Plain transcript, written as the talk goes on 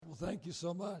Thank you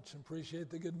so much.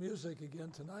 Appreciate the good music again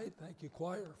tonight. Thank you,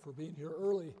 choir, for being here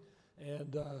early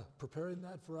and preparing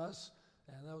that for us.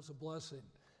 And that was a blessing.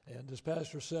 And as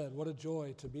Pastor said, what a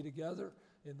joy to be together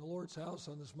in the Lord's house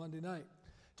on this Monday night.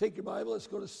 Take your Bible. Let's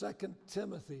go to 2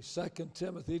 Timothy. 2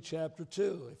 Timothy chapter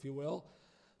 2, if you will.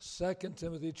 2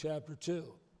 Timothy chapter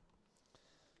 2.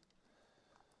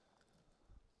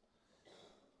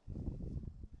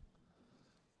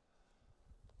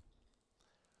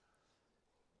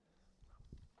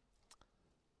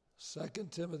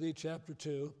 Second Timothy chapter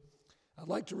 2. I'd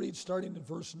like to read starting in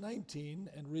verse 19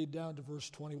 and read down to verse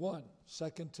 21. 2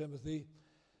 Timothy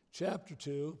chapter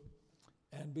 2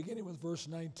 and beginning with verse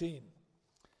 19.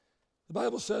 The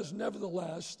Bible says,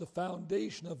 "Nevertheless, the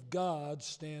foundation of God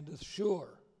standeth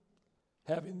sure,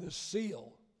 having this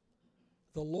seal,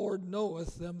 the Lord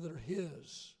knoweth them that are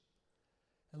his.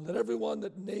 And let everyone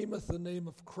that nameth the name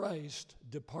of Christ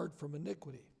depart from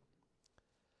iniquity.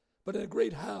 But in a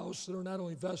great house there are not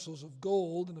only vessels of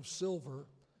gold and of silver,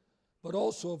 but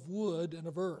also of wood and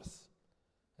of earth,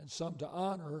 and some to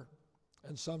honor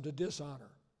and some to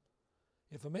dishonor.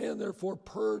 If a man therefore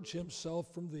purge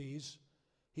himself from these,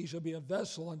 he shall be a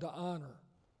vessel unto honor,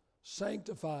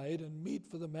 sanctified and meet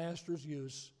for the master's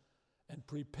use, and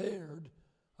prepared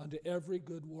unto every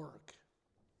good work."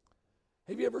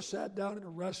 Have you ever sat down in a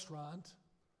restaurant,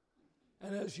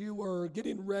 and as you were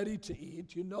getting ready to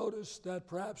eat, you noticed that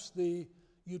perhaps the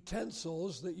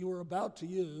utensils that you were about to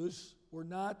use were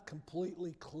not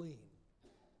completely clean?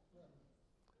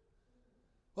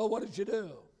 Well, what did you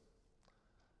do?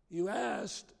 You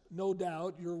asked, no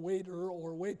doubt, your waiter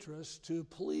or waitress to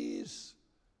please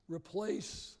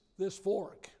replace this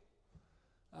fork.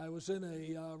 I was in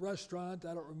a restaurant,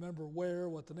 I don't remember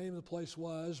what the name of the place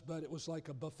was, but it was like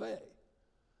a buffet.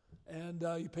 And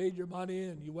you paid your money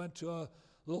and you went to a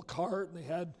little cart and they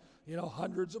had,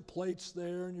 hundreds of plates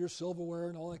there and your silverware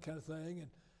and all that kind of thing. And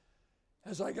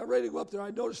as I got ready to go up there,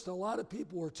 I noticed a lot of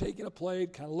people were taking a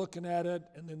plate, kind of looking at it,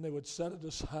 and then they would set it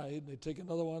aside. And they'd take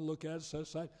another one, look at it, set it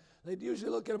aside. They'd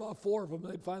usually look at about 4 of them.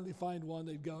 They'd finally find one.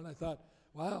 They'd go, and I thought,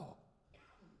 wow.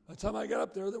 By the time I got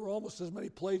up there were almost as many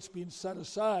plates being set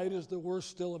aside as there were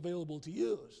still available to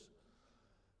use.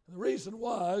 And the reason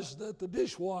was that the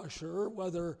dishwasher,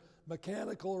 whether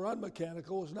mechanical or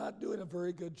unmechanical, was not doing a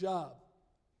very good job.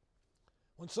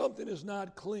 When something is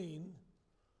not clean,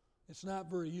 it's not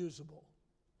very usable.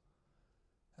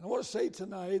 And I want to say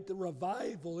tonight that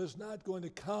revival is not going to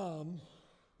come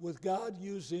with God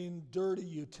using dirty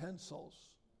utensils.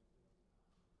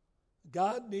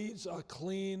 God needs a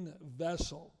clean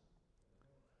vessel.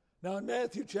 Now in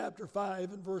Matthew chapter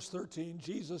 5 and verse 13,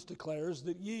 Jesus declares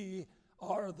that ye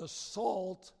are the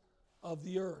salt of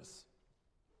the earth.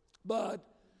 But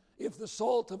if the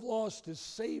salt have lost its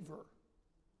savor,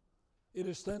 it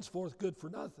is thenceforth good for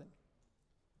nothing,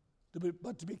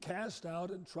 but to be cast out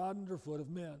and trodden under foot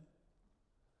of men.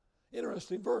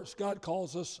 Interesting verse. God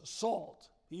calls us salt.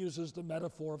 He uses the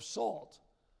metaphor of salt.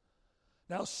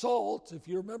 Now salt, if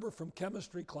you remember from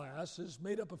chemistry class, is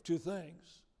made up of 2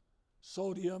 things,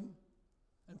 sodium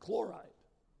and chloride.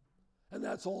 And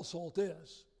that's all salt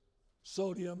is,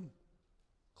 sodium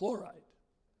chloride.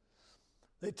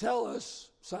 They tell us,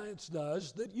 science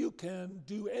does, that you can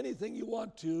do anything you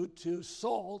want to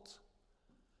salt,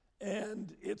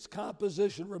 and its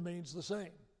composition remains the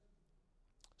same,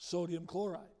 sodium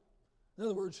chloride. In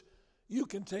other words, you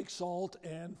can take salt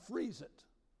and freeze it,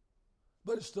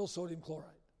 but it's still sodium chloride.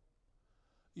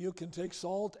 You can take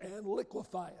salt and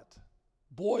liquefy it,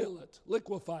 boil it,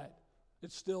 liquefy it.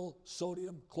 It's still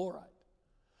sodium chloride.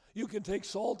 You can take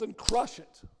salt and crush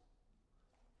it,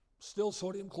 still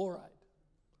sodium chloride.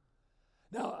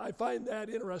 Now, I find that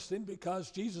interesting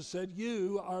because Jesus said,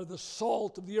 you are the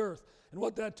salt of the earth. And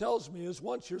what that tells me is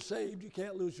once you're saved, you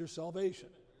can't lose your salvation.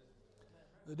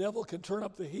 The devil can turn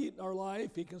up the heat in our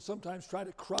life. He can sometimes try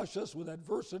to crush us with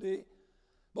adversity,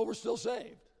 but we're still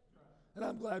saved. And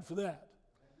I'm glad for that.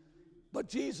 But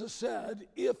Jesus said,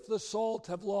 if the salt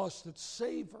have lost its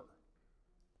savor,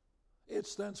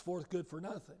 it's thenceforth good for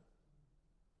nothing.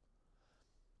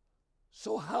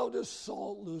 So how does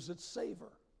salt lose its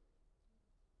savor?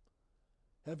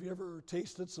 Have you ever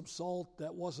tasted some salt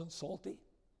that wasn't salty?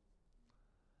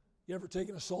 You ever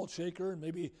taken a salt shaker and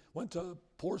maybe went to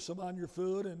pour some on your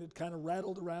food and it kind of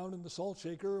rattled around in the salt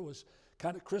shaker? It was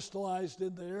kind of crystallized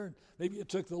in there, and maybe you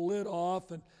took the lid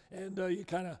off and you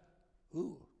kind of,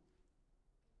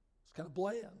 it's kind of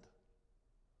bland.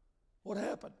 What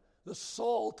happened? The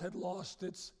salt had lost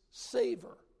its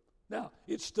savor. Now,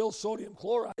 it's still sodium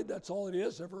chloride. That's all it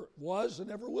is, ever was and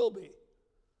ever will be.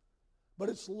 But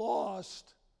it's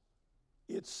lost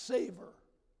its savor.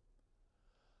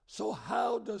 So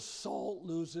how does salt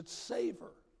lose its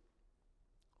savor?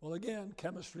 Well, again,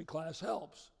 chemistry class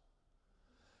helps.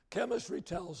 Chemistry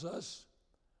tells us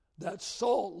that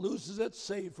salt loses its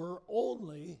savor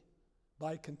only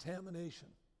by contamination.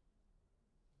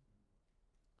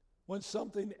 When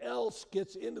something else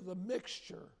gets into the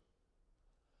mixture,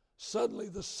 suddenly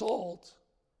the salt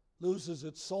loses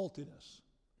its saltiness.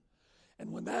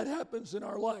 And when that happens in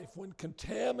our life, when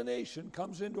contamination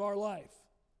comes into our life,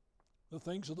 the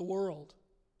things of the world,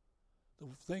 the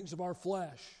things of our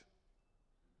flesh,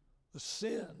 the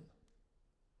sin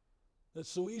that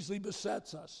so easily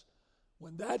besets us,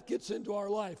 when that gets into our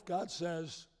life, God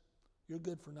says, you're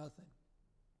good for nothing.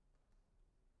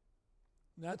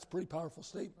 And that's a pretty powerful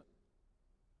statement.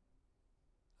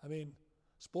 I mean,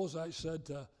 suppose I said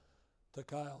to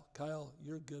Kyle,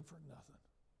 you're good for nothing.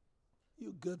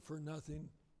 You good for nothing,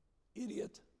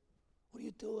 idiot. What are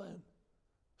you doing?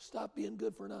 Stop being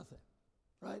good for nothing,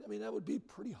 right? I mean, that would be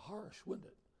pretty harsh, wouldn't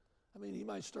it? I mean, he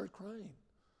might start crying.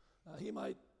 He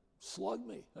might slug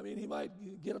me. I mean, he might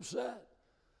get upset.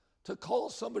 To call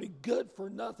somebody good for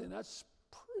nothing, that's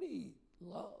pretty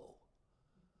low.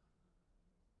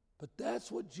 But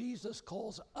that's what Jesus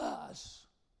calls us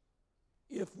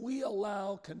if we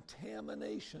allow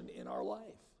contamination in our life.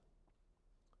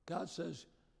 God says,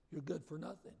 you're good for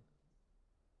nothing.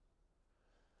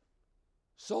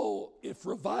 So if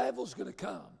revival's going to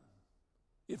come,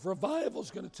 if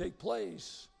revival's going to take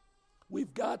place,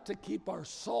 we've got to keep our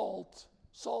salt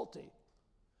salty.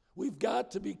 We've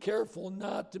got to be careful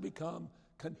not to become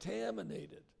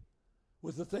contaminated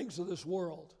with the things of this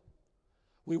world.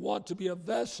 We want to be a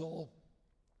vessel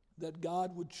that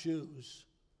God would choose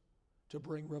to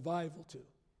bring revival to.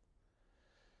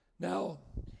 Now,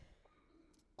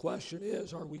 question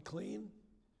is, are we clean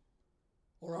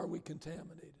or are we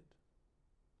contaminated?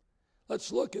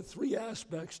 Let's look at three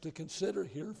aspects to consider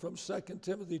here from 2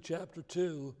 Timothy chapter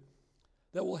 2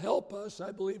 that will help us,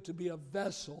 I believe, to be a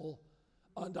vessel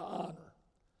unto honor.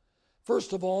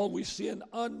 First of all, we see an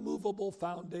unmovable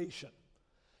foundation.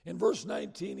 In verse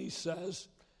 19 he says,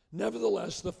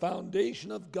 nevertheless, the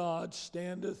foundation of God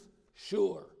standeth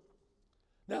sure.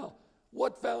 Now,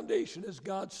 what foundation is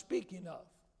God speaking of?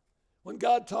 When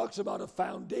God talks about a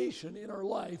foundation in our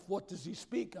life, what does he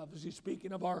speak of? Is he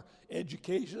speaking of our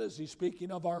education? Is he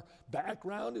speaking of our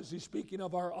background? Is he speaking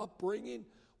of our upbringing?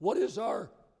 What is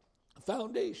our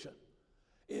foundation?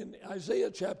 In Isaiah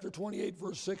chapter 28,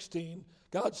 verse 16,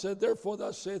 God said, therefore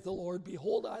thus saith the Lord,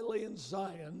 behold, I lay in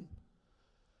Zion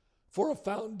for a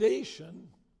foundation,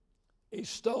 a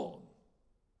stone,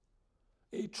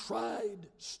 a tried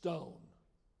stone,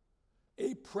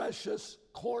 a precious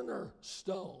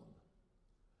cornerstone,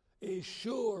 a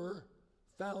sure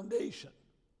foundation.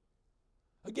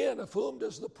 Again, of whom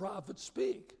does the prophet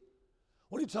speak?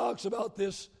 When he talks about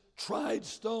this tried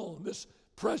stone, this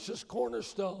precious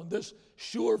cornerstone, this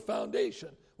sure foundation.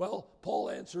 Well,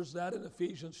 Paul answers that in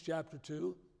Ephesians chapter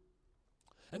 2.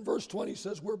 And verse 20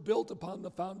 says, we're built upon the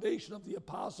foundation of the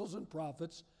apostles and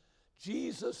prophets,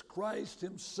 Jesus Christ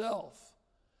himself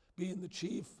being the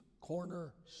chief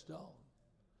cornerstone.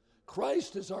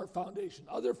 Christ is our foundation.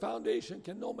 Other foundation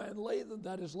can no man lay than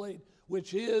that is laid,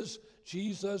 which is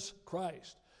Jesus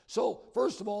Christ. So,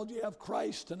 first of all, do you have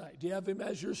Christ tonight? Do you have him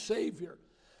as your Savior?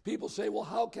 People say, well,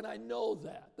 how can I know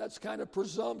that? That's kind of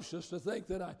presumptuous to think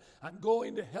that I'm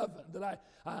going to heaven, that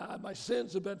my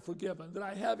sins have been forgiven, that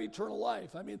I have eternal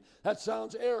life. I mean, that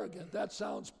sounds arrogant. That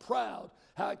sounds proud.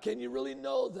 How can you really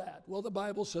know that? Well, the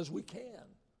Bible says we can.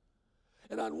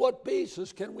 And on what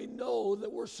basis can we know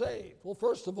that we're saved? Well,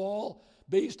 first of all,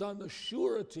 based on the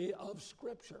surety of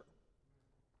Scripture.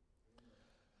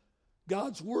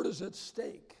 God's word is at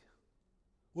stake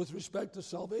with respect to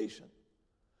salvation.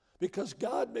 Because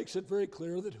God makes it very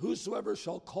clear that whosoever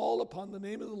shall call upon the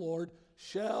name of the Lord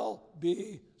shall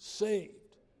be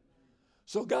saved.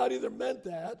 So God either meant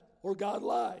that or God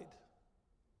lied.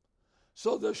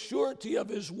 So the surety of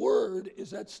his word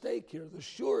is at stake here, the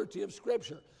surety of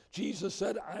Scripture. Jesus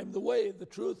said, I'm the way, the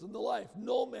truth, and the life.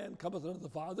 No man cometh unto the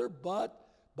Father but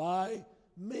by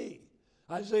me.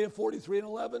 Isaiah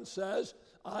 43:11 says,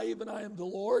 I, even I am the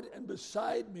Lord, and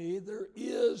beside me there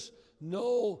is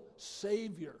no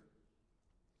Savior.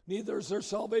 Neither is there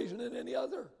salvation in any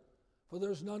other. For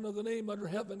there's none other name under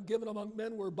heaven given among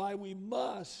men whereby we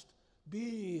must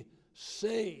be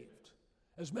saved.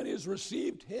 As many as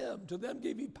received him, to them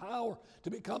gave he power to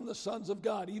become the sons of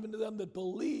God, even to them that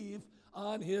believe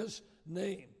on his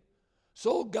name.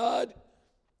 So God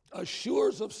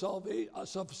assures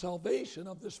us of salvation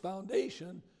of this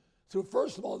foundation through,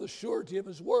 first of all, the surety of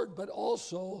his word, but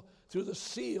also through the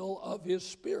seal of his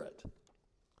Spirit.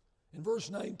 In verse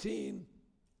 19,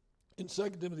 In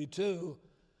 2 Timothy 2,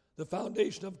 the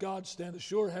foundation of God standeth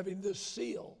sure, having this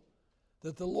seal,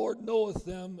 that the Lord knoweth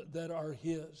them that are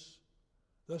his.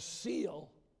 The seal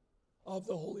of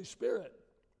the Holy Spirit.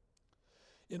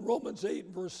 In Romans 8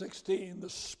 and verse 16, the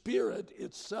Spirit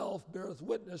itself beareth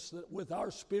witness that with our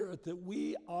spirit that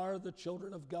we are the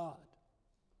children of God.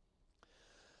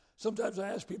 Sometimes I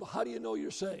ask people, how do you know you're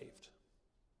saved?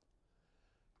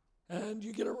 And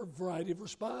you get a variety of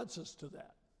responses to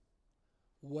that.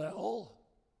 Well,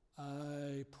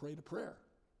 I prayed a prayer.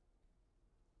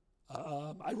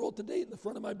 I wrote the date in the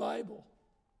front of my Bible.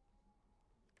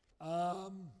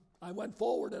 I went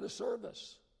forward at a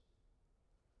service.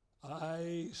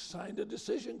 I signed a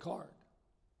decision card.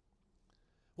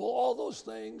 Well, all those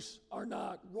things are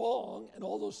not wrong, and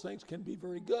all those things can be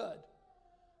very good.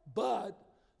 But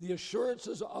the assurance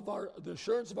of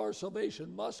our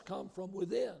salvation must come from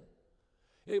within.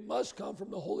 It must come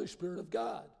from the Holy Spirit of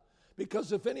God.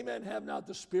 Because if any man have not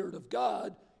the Spirit of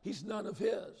God, he's none of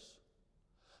his.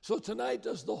 So tonight,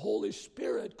 does the Holy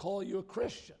Spirit call you a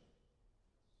Christian?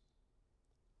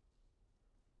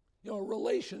 You know, a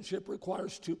relationship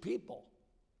requires two people.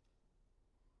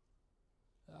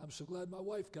 I'm so glad my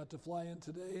wife got to fly in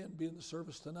today and be in the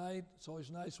service tonight. It's always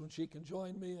nice when she can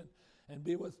join me and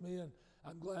be with me, and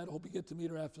I'm glad. I hope you get to meet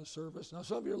her after the service. Now,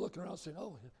 some of you are looking around saying,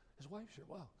 oh, his wife's here.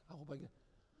 Wow, I hope I get.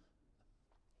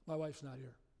 My wife's not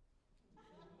here.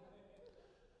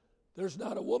 There's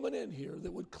not a woman in here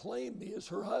that would claim me as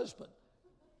her husband.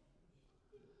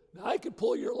 Now, I could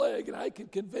pull your leg and I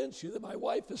could convince you that my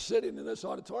wife is sitting in this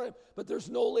auditorium, but there's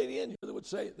no lady in here that would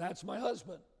say, that's my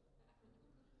husband.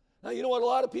 Now, you know what a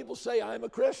lot of people say? I'm a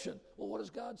Christian. Well, what does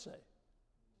God say?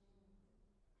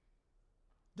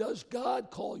 Does God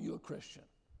call you a Christian?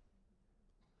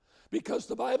 Because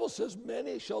the Bible says,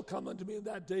 many shall come unto me in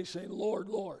that day saying, Lord,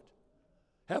 Lord,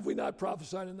 have we not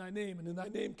prophesied in thy name, and in thy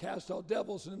name cast out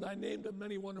devils, and in thy name done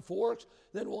many wonderful works?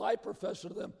 Then will I profess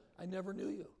unto them, I never knew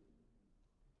you.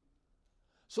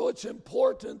 So it's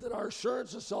important that our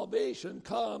assurance of salvation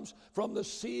comes from the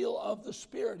seal of the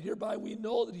Spirit. Hereby we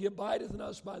know that he abideth in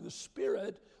us by the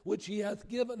Spirit which he hath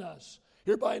given us.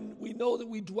 Hereby we know that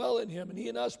we dwell in him, and he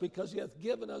in us, because he hath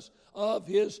given us of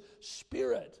his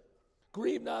Spirit.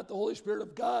 Grieve not the Holy Spirit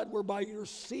of God, whereby you're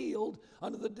sealed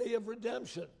unto the day of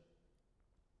redemption.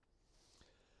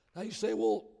 Now you say,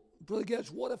 well, Brother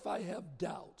Getz, what if I have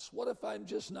doubts? What if I'm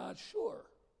just not sure?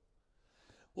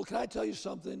 Well, can I tell you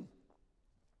something?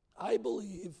 I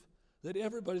believe that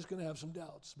everybody's going to have some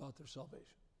doubts about their salvation.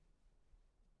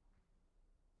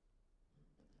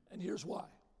 And here's why.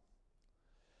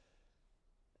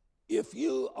 If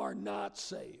you are not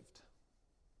saved,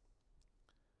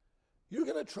 you're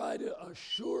going to try to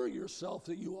assure yourself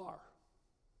that you are.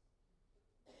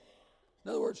 In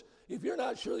other words, if you're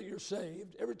not sure that you're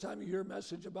saved, every time you hear a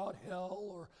message about hell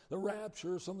or the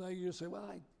rapture or something, you say, well,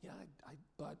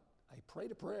 but I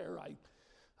prayed a prayer.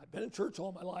 I've been in church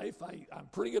all my life. I'm a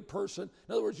pretty good person.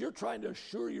 In other words, you're trying to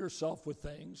assure yourself with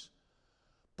things,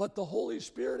 but the Holy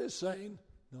Spirit is saying,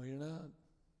 no, you're not.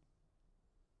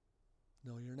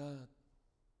 No, you're not.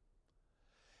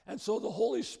 And so the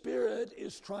Holy Spirit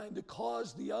is trying to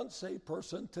cause the unsaved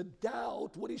person to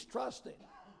doubt what he's trusting.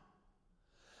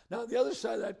 Now, on the other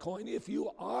side of that coin, if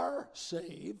you are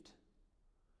saved,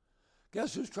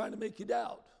 guess who's trying to make you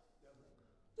doubt?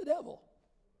 The devil.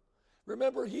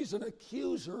 Remember, he's an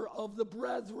accuser of the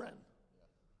brethren.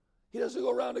 He doesn't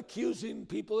go around accusing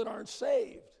people that aren't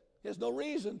saved. He has no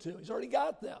reason to. He's already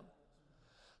got them.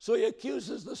 So he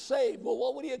accuses the saved. Well,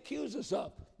 what would he accuse us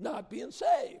of? Not being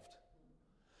saved.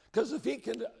 Because if he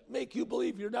can make you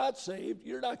believe you're not saved,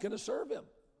 you're not going to serve him.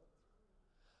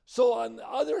 So on the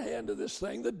other hand of this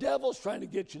thing, the devil's trying to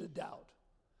get you to doubt.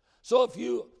 So if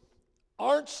you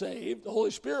aren't saved, the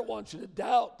Holy Spirit wants you to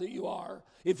doubt that you are.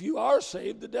 If you are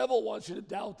saved, the devil wants you to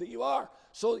doubt that you are.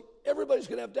 So everybody's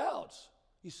going to have doubts.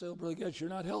 You say, well, Brother Getz, you're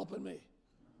not helping me.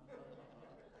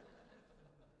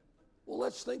 Well,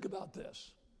 let's think about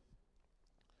this.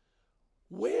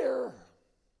 Where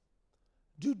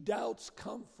do doubts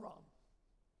come from?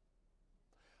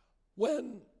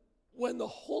 When the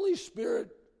Holy Spirit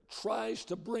tries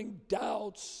to bring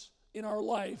doubts in our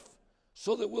life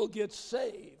so that we'll get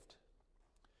saved,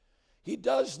 he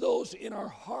does those in our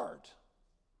heart.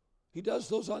 He does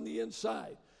those on the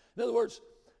inside. In other words,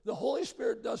 the Holy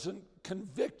Spirit doesn't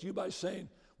convict you by saying,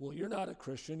 well, you're not a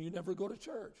Christian, you never go to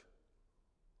church.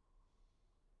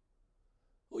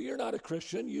 Well, you're not a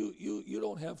Christian, you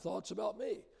don't have thoughts about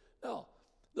me. No,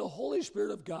 the Holy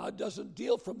Spirit of God doesn't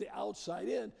deal from the outside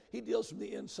in, he deals from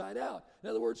the inside out. In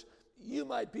other words, you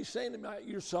might be saying to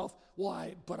yourself,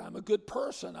 why, but I'm a good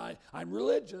person. I'm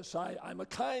religious. I'm a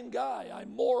kind guy.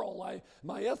 I'm moral.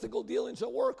 My ethical dealings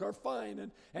at work are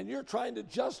fine. And you're trying to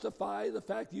justify the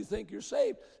fact that you think you're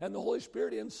saved. And the Holy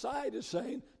Spirit inside is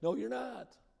saying, no, you're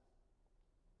not.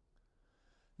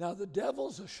 Now, the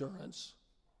devil's assurance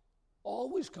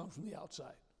always comes from the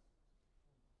outside.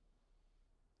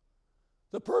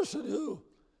 The person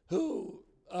who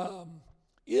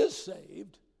is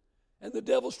saved, and the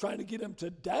devil's trying to get him to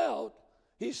doubt,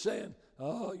 he's saying,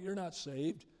 oh, you're not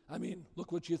saved. I mean,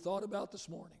 look what you thought about this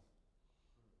morning.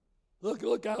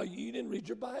 Look how you didn't read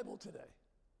your Bible today.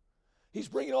 He's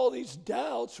bringing all these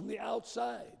doubts from the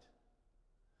outside.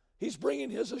 He's bringing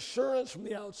his assurance from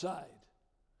the outside.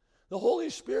 The Holy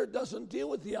Spirit doesn't deal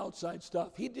with the outside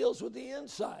stuff. He deals with the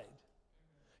inside.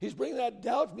 He's bringing that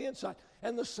doubt from the inside.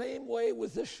 And the same way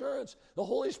with assurance. The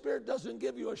Holy Spirit doesn't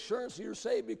give you assurance that you're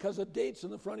saved because of dates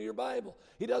in the front of your Bible.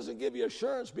 He doesn't give you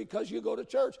assurance because you go to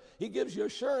church. He gives you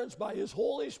assurance by His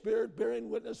Holy Spirit bearing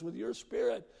witness with your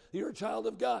spirit that you're a child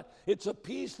of God. It's a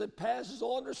peace that passes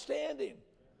all understanding.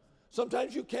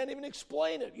 Sometimes you can't even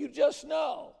explain it. You just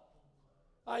know.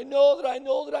 I know that I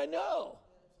know that I know.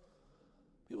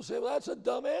 People say, well, that's a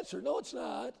dumb answer. No, it's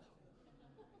not.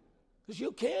 Because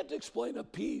you can't explain a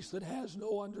peace that has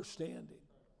no understanding.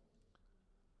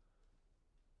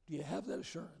 Do you have that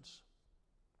assurance?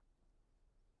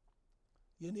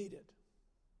 You need it.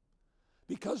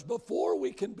 Because before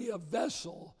we can be a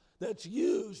vessel that's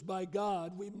used by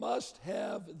God, we must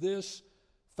have this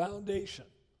foundation.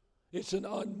 It's an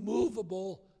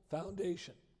unmovable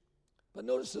foundation. But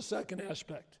notice the second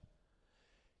aspect.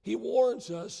 He warns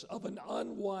us of an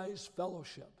unwise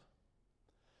fellowship.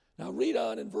 Now read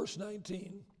on in verse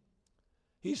 19.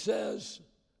 He says,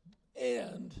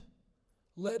 and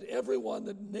let everyone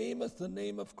that nameth the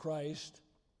name of Christ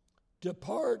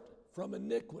depart from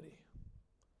iniquity.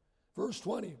 Verse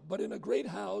 20, but in a great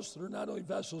house there are not only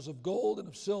vessels of gold and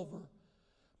of silver,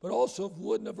 but also of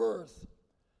wood and of earth,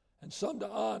 and some to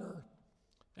honor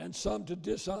and some to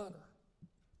dishonor.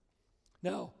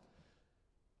 Now,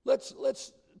 let's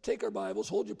take our Bibles,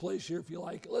 hold your place here if you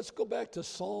like. Let's go back to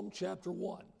Psalm chapter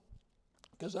 1.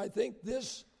 Because I think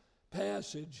this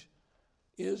passage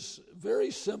is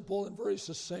very simple and very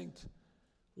succinct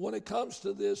when it comes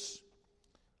to this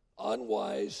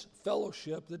unwise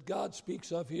fellowship that God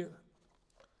speaks of here.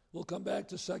 We'll come back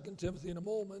to 2 Timothy in a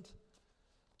moment.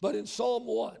 But in Psalm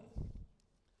 1,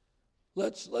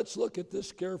 let's look at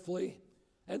this carefully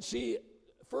and see,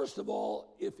 first of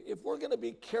all, if we're going to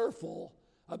be careful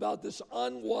about this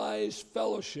unwise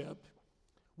fellowship,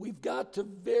 we've got to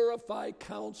verify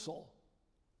counsel.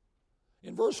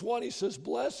 In verse 1, he says,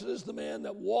 blessed is the man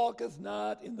that walketh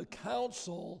not in the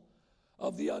counsel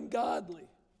of the ungodly.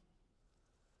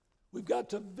 We've got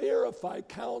to verify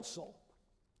counsel.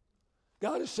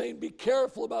 God is saying, be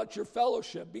careful about your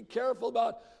fellowship. Be careful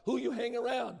about who you hang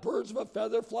around. Birds of a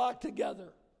feather flock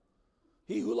together.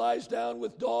 He who lies down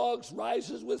with dogs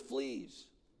rises with fleas.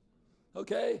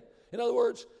 Okay? In other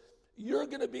words, you're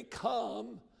going to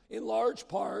become, in large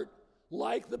part,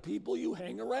 like the people you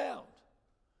hang around.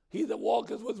 He that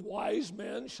walketh with wise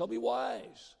men shall be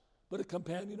wise, but a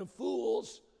companion of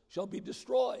fools shall be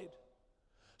destroyed.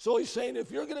 So he's saying,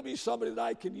 if you're going to be somebody that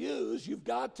I can use, you've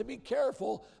got to be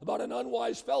careful about an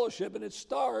unwise fellowship, and it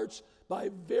starts by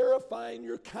verifying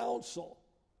your counsel.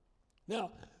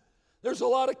 Now, there's a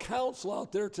lot of counsel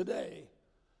out there today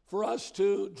for us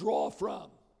to draw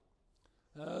from.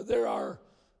 There are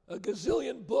a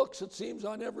gazillion books, it seems,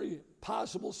 on every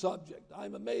possible subject.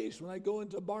 I'm amazed when I go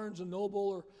into Barnes & Noble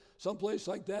or someplace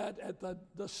like that at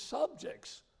the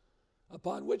subjects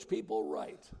upon which people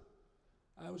write.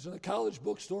 I was in a college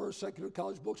bookstore, a secular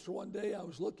college bookstore one day. I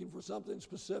was looking for something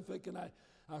specific, and I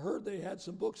heard they had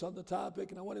some books on the topic,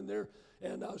 and I went in there,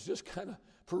 and I was just kind of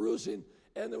perusing,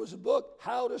 and there was a book,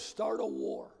 How to Start a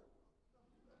War.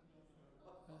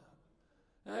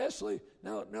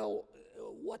 Now,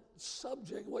 what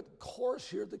subject, what course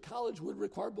here at the college would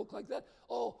require a book like that?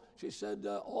 Oh, she said,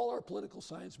 all our political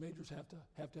science majors have to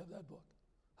have that book,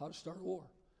 How to Start a War.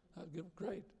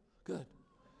 Great, good.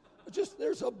 Just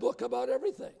there's a book about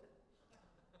everything.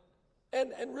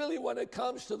 And really, when it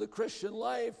comes to the Christian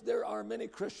life, there are many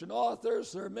Christian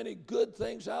authors. There are many good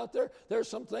things out there. There are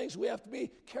some things we have to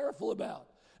be careful about.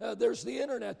 There's the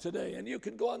internet today, and you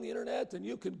can go on the internet and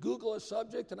you can Google a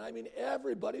subject, and I mean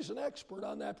everybody's an expert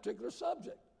on that particular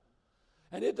subject.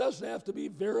 And it doesn't have to be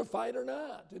verified or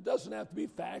not. It doesn't have to be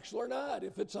factual or not.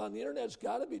 If it's on the internet, it's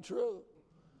got to be true.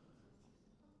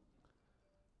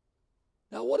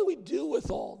 Now, what do we do with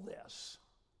all this?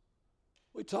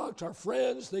 We talk to our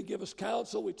friends, they give us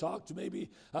counsel. We talk to maybe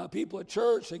people at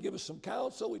church, they give us some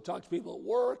counsel. We talk to people at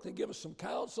work, they give us some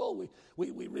counsel.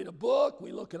 We read a book,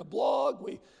 we look at a blog,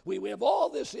 we have all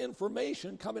this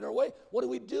information coming our way. What do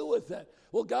we do with that?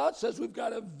 Well, God says we've got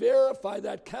to verify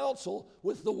that counsel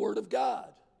with the Word of God.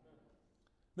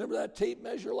 Remember that tape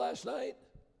measure last night?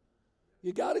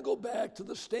 You got to go back to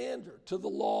the standard, to the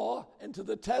law, and to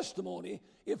the testimony.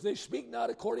 If they speak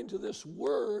not according to this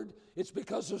word, it's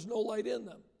because there's no light in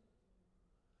them.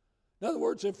 In other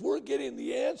words, if we're getting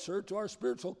the answer to our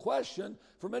spiritual question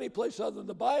from any place other than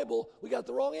the Bible, we got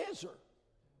the wrong answer.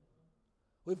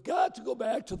 We've got to go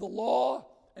back to the law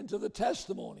and to the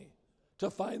testimony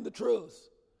to find the truth.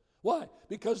 Why?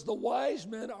 Because the wise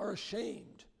men are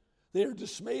ashamed. They are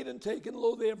dismayed and taken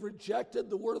low. They have rejected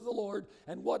the word of the Lord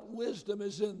and what wisdom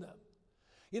is in them.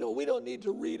 You know, we don't need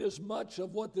to read as much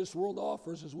of what this world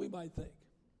offers as we might think.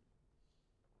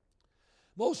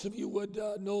 Most of you would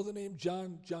know the name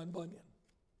John Bunyan.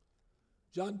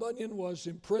 John Bunyan was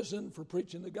imprisoned for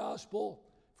preaching the gospel,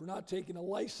 for not taking a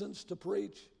license to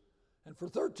preach, and for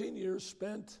 13 years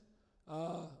spent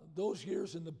those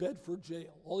years in the Bedford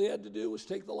jail. All he had to do was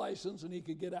take the license and he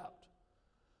could get out.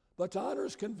 But to honor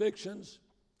his convictions,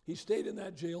 he stayed in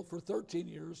that jail for 13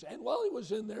 years. And while he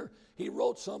was in there, he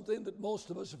wrote something that most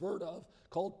of us have heard of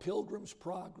called Pilgrim's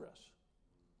Progress.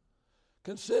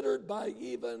 Considered by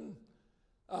even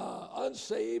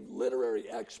unsaved literary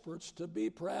experts to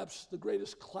be perhaps the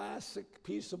greatest classic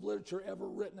piece of literature ever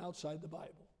written outside the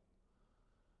Bible.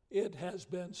 It has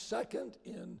been second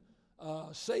in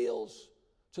sales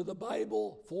to the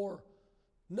Bible for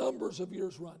numbers of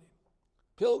years running.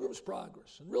 Pilgrim's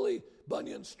Progress. And really,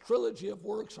 Bunyan's trilogy of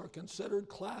works are considered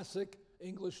classic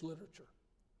English literature.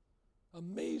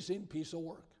 Amazing piece of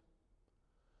work.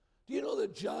 Do you know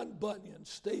that John Bunyan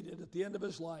stated at the end of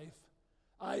his life,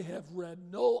 I have read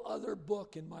no other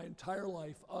book in my entire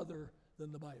life other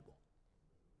than the Bible.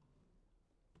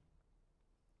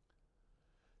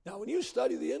 Now, when you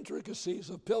study the intricacies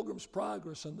of Pilgrim's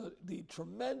Progress and the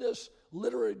tremendous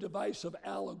literary device of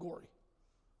allegory,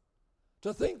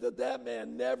 to think that that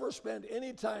man never spent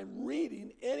any time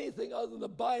reading anything other than the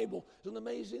Bible is an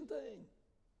amazing thing.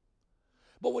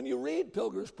 But when you read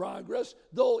Pilgrim's Progress,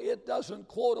 though it doesn't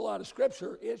quote a lot of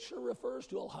Scripture, it sure refers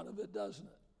to a lot of it, doesn't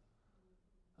it?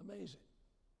 Amazing.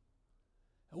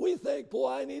 And we think,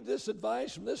 boy, I need this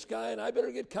advice from this guy, and I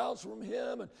better get counsel from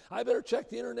him, and I better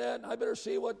check the internet, and I better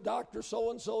see what Dr.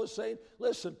 So-and-so is saying.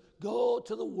 Listen, go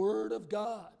to the Word of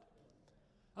God.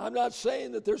 I'm not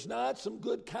saying that there's not some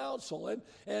good counsel.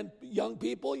 And young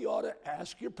people, you ought to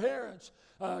ask your parents.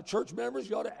 Church members,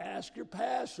 you ought to ask your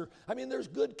pastor. I mean, there's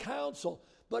good counsel.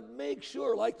 But make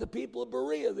sure, like the people of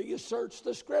Berea, that you search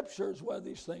the Scriptures whether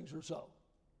these things are so.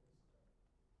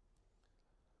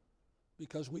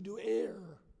 Because we do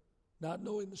err not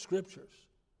knowing the Scriptures.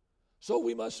 So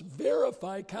we must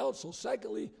verify counsel.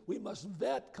 Secondly, we must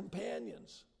vet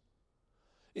companions.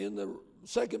 In the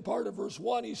second part of verse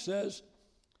 1, he says,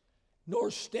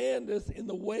 nor standeth in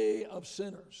the way of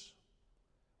sinners.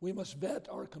 We must vet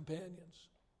our companions.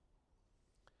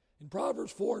 In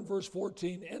Proverbs 4 and verse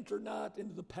 14, enter not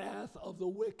into the path of the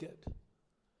wicked,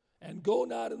 and go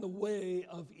not in the way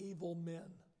of evil men.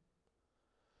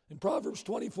 In Proverbs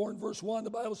 24 and verse 1, the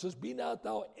Bible says, be not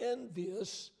thou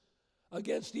envious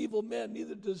against evil men,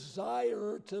 neither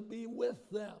desire to be with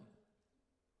them.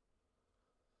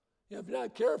 You know, if you're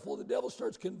not careful, the devil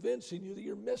starts convincing you that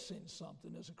you're missing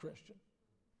something as a Christian.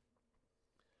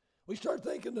 We start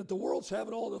thinking that the world's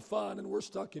having all the fun and we're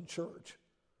stuck in church.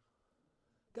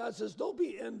 God says, don't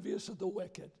be envious of the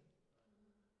wicked.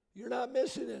 You're not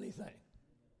missing anything.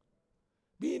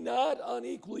 Be not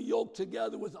unequally yoked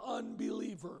together with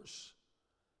unbelievers.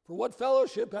 For what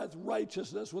fellowship hath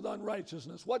righteousness with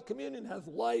unrighteousness? What communion hath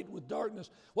light with darkness?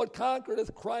 What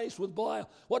conquereth Christ with Belial?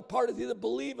 What part hath he that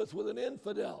believeth with an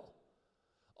infidel?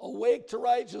 Awake to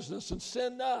righteousness and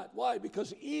sin not. Why?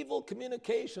 Because evil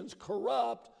communications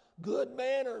corrupt good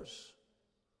manners.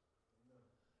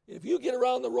 If you get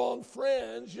around the wrong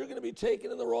friends, you're going to be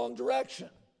taken in the wrong direction.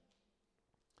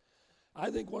 I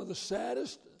think one of the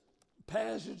saddest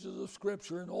passages of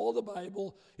Scripture in all the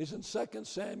Bible is in 2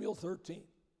 Samuel 13.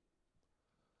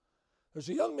 There's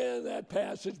a young man in that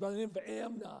passage by the name of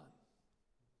Amnon.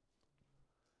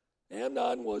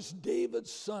 Amnon was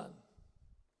David's son.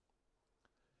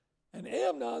 And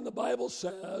Amnon, the Bible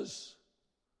says,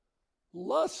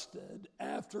 lusted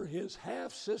after his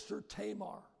half-sister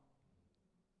Tamar.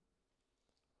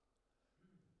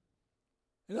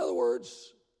 In other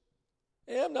words,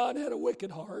 Amnon had a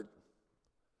wicked heart.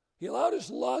 He allowed his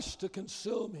lust to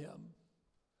consume him.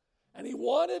 And he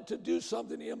wanted to do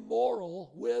something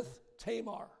immoral with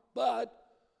Tamar. But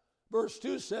verse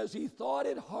 2 says, he thought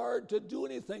it hard to do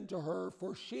anything to her,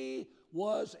 for she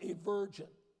was a virgin.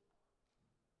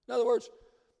 In other words,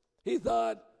 he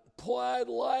thought, boy, I'd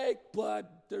like,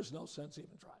 but there's no sense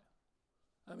even trying.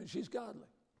 I mean, she's godly.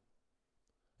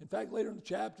 In fact, later in the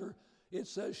chapter, it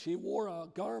says she wore a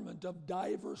garment of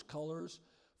divers colors,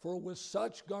 for with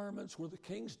such garments were the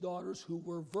king's daughters who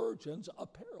were virgins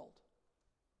apparelled.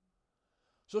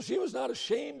 So she was not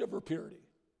ashamed of her purity.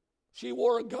 She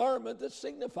wore a garment that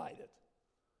signified it.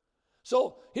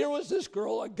 So here was this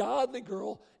girl, a godly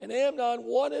girl, and Amnon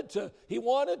wanted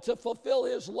to fulfill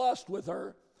his lust with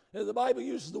her. And the Bible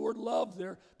uses the word love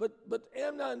there, but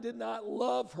Amnon did not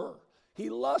love her. He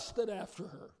lusted after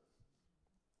her.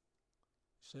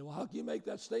 You say, well, how can you make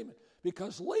that statement?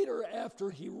 Because later, after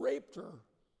he raped her,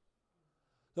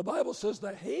 the Bible says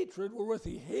the hatred wherewith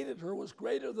he hated her was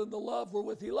greater than the love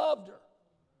wherewith he loved her.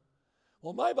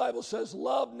 Well, my Bible says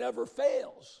love never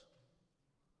fails.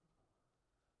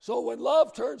 So when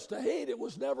love turns to hate, it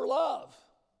was never love.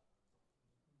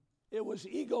 It was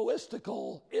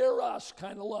egoistical, eros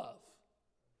kind of love.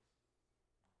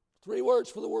 3 words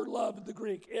for the word love in the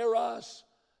Greek: eros,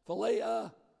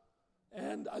 philia,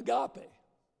 and agape.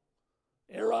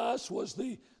 Eros was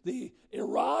the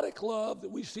erotic love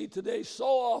that we see today so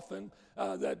often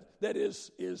that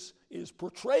is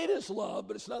portrayed as love,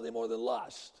 but it's nothing more than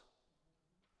lust.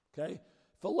 Okay?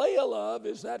 Philia love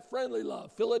is that friendly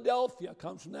love. Philadelphia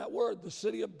comes from that word, the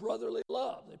city of brotherly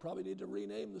love. They probably need to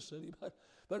rename the city,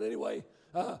 but anyway,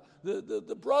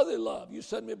 the brotherly love. You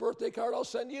send me a birthday card, I'll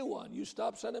send you one. You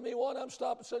stop sending me one, I'm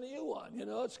stopping sending you one. You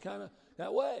know, it's kind of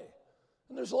that way.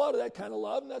 And there's a lot of that kind of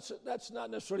love, and that's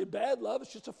not necessarily bad love,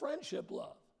 it's just a friendship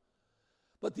love.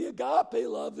 But the agape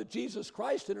love that Jesus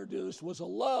Christ introduced was a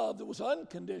love that was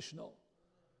unconditional,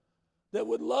 that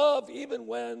would love even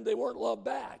when they weren't loved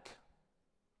back.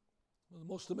 One of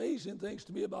the most amazing things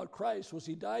to me about Christ was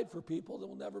he died for people that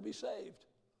will never be saved.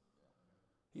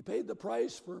 He paid the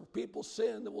price for people's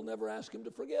sin that will never ask him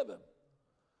to forgive him.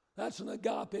 That's an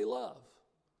agape love.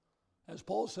 As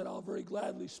Paul said, I'll very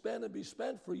gladly spend and be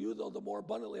spent for you, though the more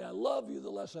abundantly I love you, the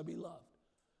less I be loved.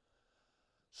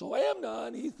 So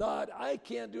Amnon, he thought, I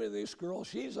can't do anything to this girl.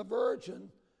 She's a virgin.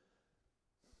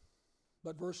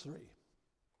 But verse 3,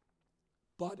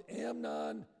 but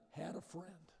Amnon had a friend.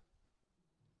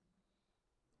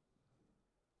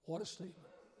 What a statement.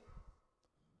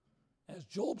 As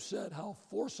Job said, how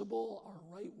forcible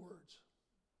are right words.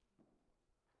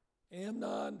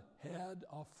 Amnon had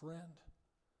a friend.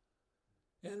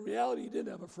 And in reality, he didn't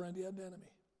have a friend, he had an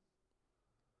enemy.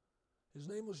 His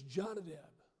name was Jonadab.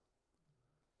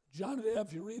 Jonadab,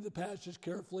 if you read the passage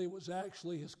carefully, was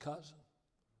actually his cousin.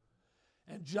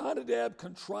 And Jonadab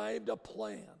contrived a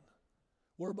plan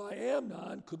whereby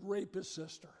Amnon could rape his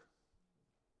sister.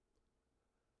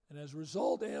 And as a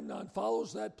result, Amnon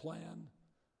follows that plan,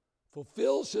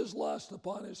 fulfills his lust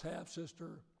upon his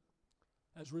half-sister.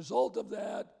 As a result of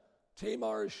that,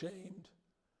 Tamar is shamed.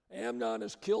 Amnon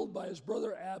is killed by his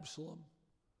brother Absalom.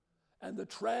 And the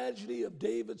tragedy of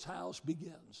David's house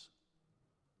begins.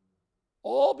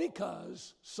 All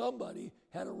because somebody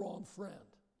had a wrong friend.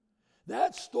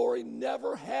 That story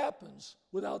never happens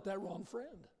without that wrong friend.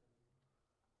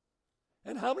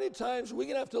 And how many times are we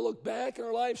going to have to look back in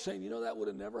our life saying, you know, that would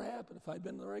have never happened if I'd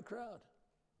been in the right crowd.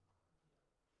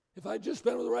 If I'd just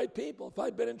been with the right people. If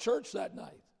I'd been in church that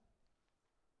night.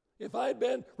 If I'd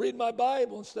been reading my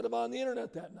Bible instead of on the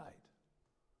internet that night.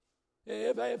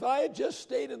 If I had just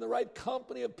stayed in the right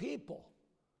company of people,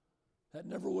 that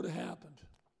never would have happened.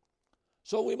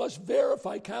 So we must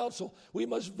verify counsel. We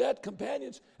must vet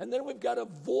companions. And then we've got to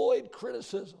avoid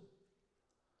criticism.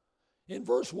 In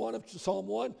verse 1 of Psalm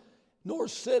 1, nor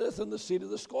sitteth in the seat of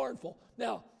the scornful.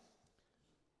 Now,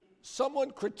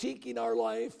 someone critiquing our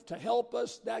life to help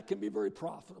us, that can be very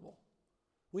profitable.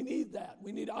 We need that.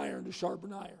 We need iron to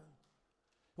sharpen iron.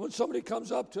 When somebody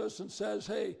comes up to us and says,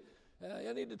 hey,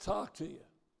 I need to talk to you.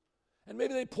 And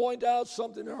maybe they point out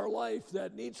something in our life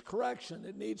that needs correction.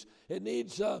 It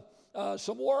needs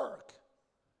some work.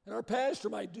 And our pastor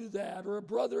might do that, or a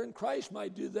brother in Christ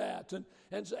might do that.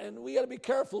 And we got to be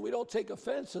careful we don't take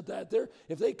offense at that.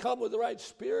 If they come with the right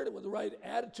spirit and with the right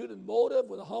attitude and motive,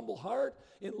 with a humble heart,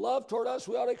 in love toward us,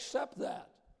 we ought to accept that.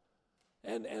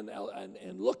 And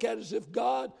look at it as if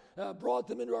God brought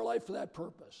them into our life for that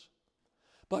purpose.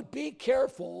 But be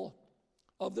careful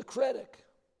of the critic.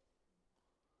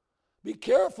 Be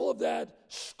careful of that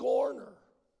scorner.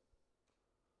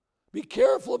 Be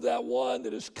careful of that one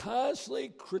that is constantly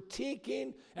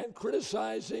critiquing and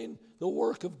criticizing the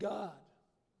work of God.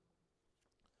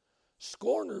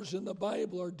 Scorners in the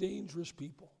Bible are dangerous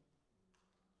people.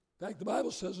 In fact, the Bible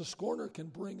says a scorner can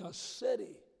bring a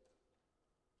city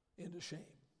into shame.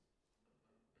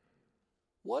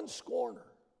 One scorner.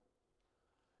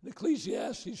 In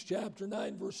Ecclesiastes chapter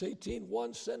 9, verse 18,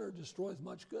 one sinner destroyeth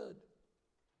much good.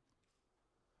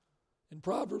 In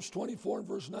Proverbs 24 and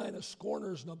verse 9, a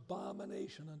scorner is an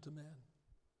abomination unto men.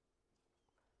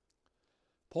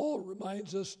 Paul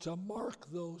reminds us to mark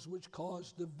those which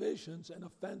cause divisions and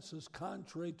offenses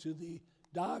contrary to the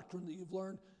doctrine that you've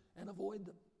learned and avoid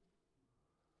them.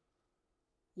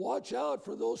 Watch out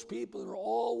for those people that are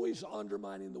always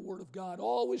undermining the Word of God,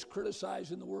 always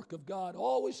criticizing the work of God,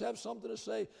 always have something to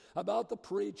say about the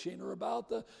preaching or about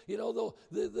the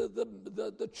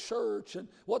church and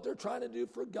what they're trying to do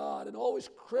for God, and always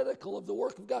critical of the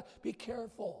work of God. Be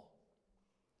careful.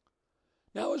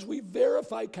 Now, as we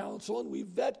verify counsel and we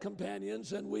vet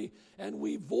companions and we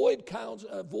avoid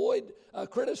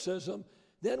criticism,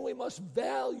 then we must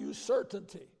value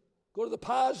certainty. Go to the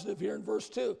positive here in verse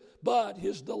 2. But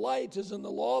his delight is in the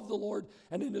law of the Lord,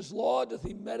 and in his law doth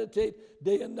he meditate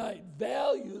day and night.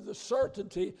 Value the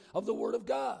certainty of the Word of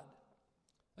God.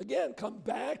 Again, come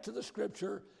back to the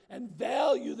Scripture and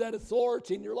value that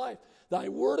authority in your life. Thy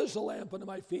word is a lamp unto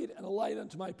my feet and a light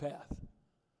unto my path.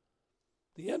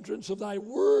 The entrance of thy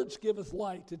words giveth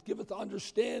light. It giveth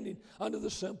understanding unto the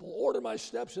simple. Order my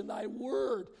steps in thy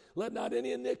word. Let not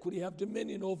any iniquity have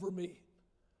dominion over me.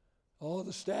 Oh,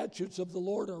 the statutes of the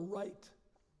Lord are right.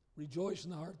 Rejoice in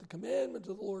the heart. The commandment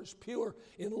of the Lord is pure,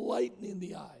 enlightening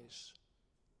the eyes.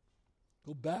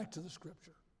 Go back to the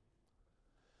Scripture.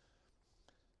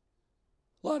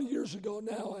 A lot of years ago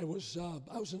now, I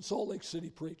was in Salt Lake City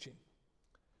preaching.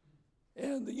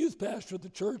 And the youth pastor at the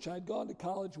church I'd gone to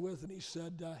college with, and he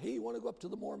said, hey, you want to go up to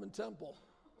the Mormon temple?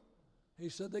 He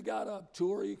said, they got a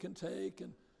tour you can take.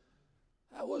 And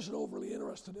I wasn't overly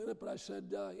interested in it, but I said,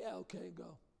 yeah, okay,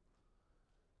 go.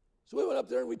 So we went up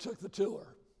there and we took the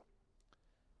tour.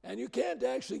 And you can't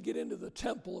actually get into the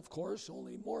temple, of course.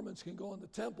 Only Mormons can go in the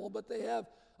temple, but they have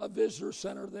a visitor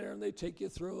center there, and they take you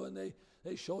through, and they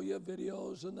show you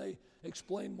videos, and they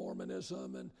explain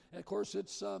Mormonism. And of course,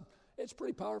 it's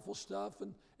pretty powerful stuff,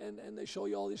 and they show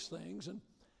you all these things.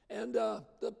 And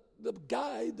the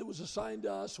guide that was assigned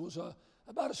to us was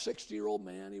about a 60-year-old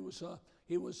man.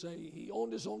 He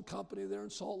owned his own company there in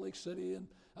Salt Lake City, and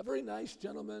a very nice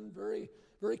gentleman, very,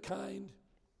 very kind.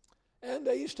 And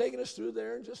he's taking us through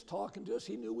there and just talking to us.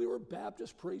 He knew we were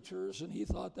Baptist preachers, and he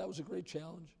thought that was a great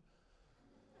challenge.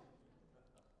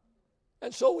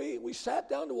 And so we sat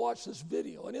down to watch this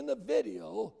video. And in the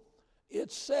video,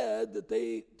 it said that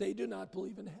they do not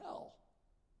believe in hell.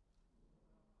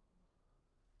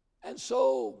 And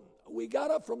so we got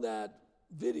up from that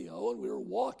video, and we were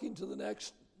walking to the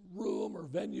next room or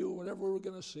venue or whatever we were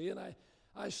going to see. And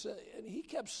I said, and he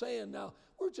kept saying, now,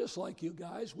 we're just like you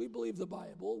guys. We believe the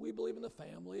Bible. We believe in the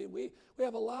family. We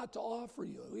have a lot to offer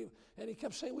you. And he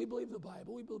kept saying, we believe the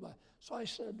Bible. We believe the Bible. So I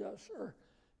said, sir,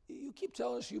 you keep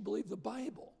telling us you believe the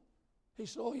Bible. He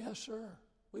said, oh, yes, sir.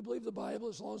 We believe the Bible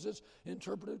as long as it's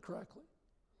interpreted correctly.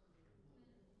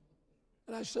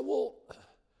 And I said, well,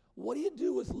 what do you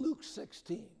do with Luke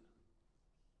 16?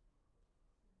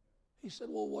 He said,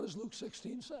 well, what does Luke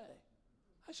 16 say?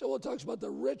 I said, well, it talks about the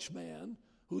rich man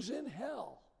who's in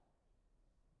hell.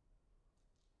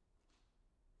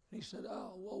 And he said,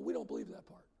 oh, well, we don't believe that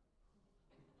part.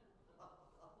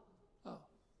 Oh.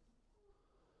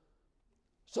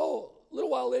 So a little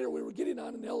while later, we were getting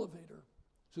on an elevator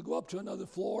to go up to another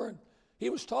floor, and he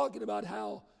was talking about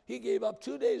how he gave up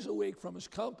 2 days a week from his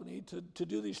company to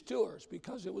do these tours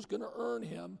because it was going to earn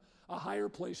him a higher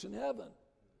place in heaven.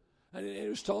 And he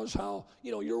was telling us how,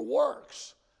 your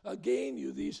works gain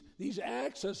you these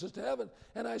accesses to heaven.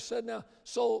 And I said, now,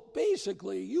 so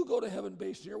basically, you go to heaven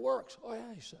based on your works. Oh,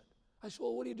 yeah, he said. I said,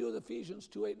 well, what do you do with Ephesians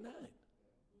 2:8-9?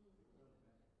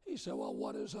 He said, well,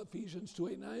 what does Ephesians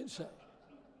 2:8-9 say?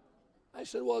 I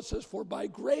said, well, it says, for by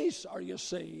grace are you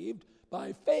saved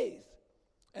by faith,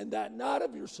 and that not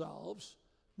of yourselves,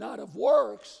 not of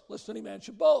works, lest any man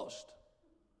should boast.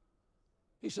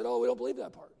 He said, oh, we don't believe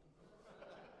that part.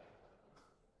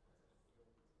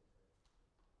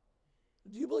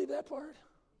 Do you believe that part?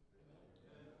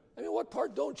 I mean, what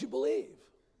part don't you believe?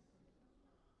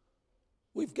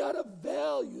 We've got to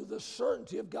value the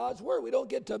certainty of God's word. We don't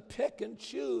get to pick and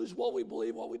choose what we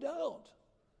believe, what we don't.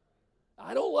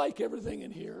 I don't like everything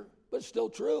in here, but it's still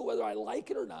true whether I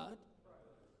like it or not.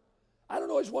 I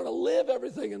don't always want to live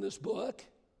everything in this book,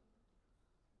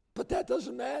 but that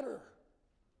doesn't matter.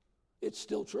 It's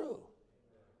still true.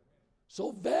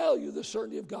 So value the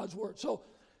certainty of God's word. So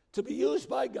to be used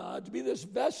by God, to be this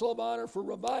vessel of honor for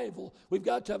revival, we've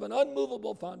got to have an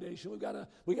unmovable foundation. We've got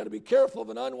to be careful of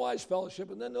an unwise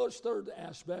fellowship. And then notice third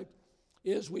aspect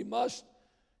is we must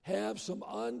have some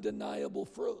undeniable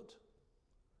fruit.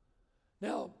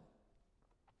 Now,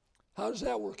 how does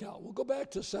that work out? We'll go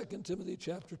back to 2 Timothy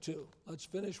chapter 2. Let's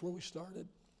finish where we started.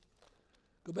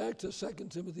 Go back to 2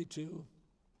 Timothy 2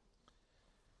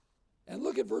 and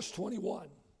look at verse 21.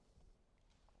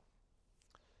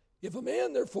 If a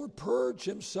man therefore purge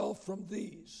himself from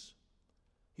these,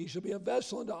 he shall be a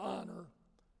vessel unto honor,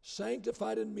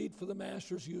 sanctified and meet for the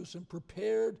master's use, and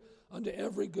prepared unto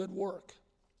every good work.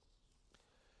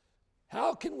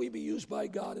 How can we be used by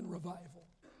God in revival?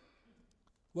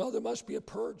 Well, there must be a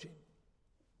purging.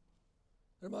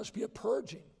 There must be a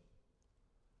purging.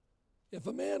 If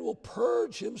a man will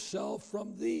purge himself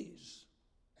from these,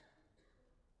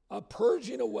 a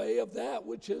purging away of that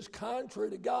which is contrary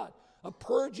to God, a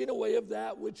purging away of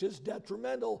that which is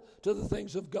detrimental to the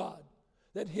things of God,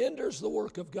 that hinders the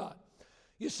work of God.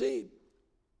 You see,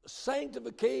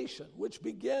 sanctification, which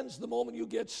begins the moment you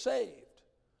get saved,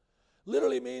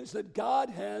 literally means that God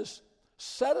has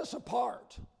set us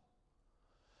apart.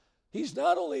 He's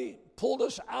not only pulled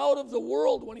us out of the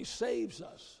world when he saves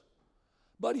us,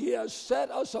 but he has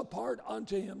set us apart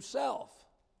unto himself.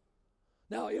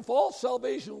 Now, if all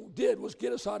salvation did was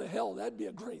get us out of hell, that'd be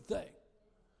a great thing.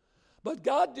 But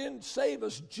God didn't save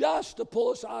us just to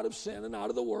pull us out of sin and out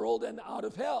of the world and out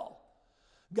of hell.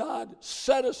 God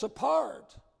set us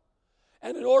apart.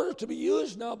 And in order to be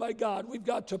used now by God, we've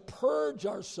got to purge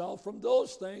ourselves from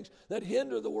those things that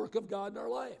hinder the work of God in our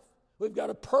life. We've got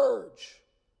to purge.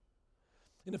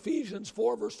 In Ephesians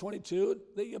 4, verse 22,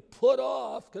 that you put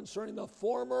off concerning the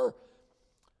former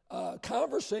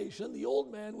conversation, the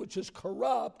old man which is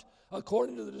corrupt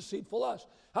according to the deceitful lust.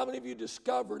 How many of you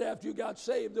discovered after you got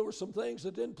saved there were some things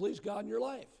that didn't please God in your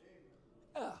life?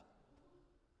 Yeah.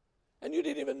 And you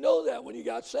didn't even know that when you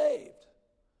got saved.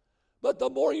 But the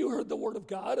more you heard the Word of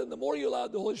God and the more you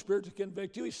allowed the Holy Spirit to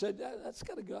convict you, he said, that's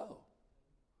got to go.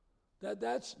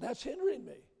 That's hindering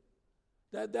me.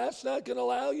 That's not going to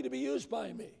allow you to be used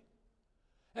by me.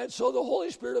 And so the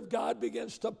Holy Spirit of God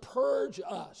begins to purge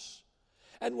us.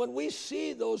 And when we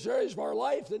see those areas of our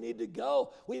life that need to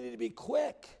go, we need to be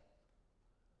quick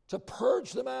to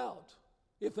purge them out.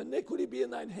 If iniquity be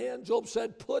in thine hand, Job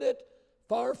said, put it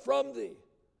far from thee,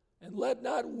 and let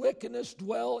not wickedness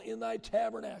dwell in thy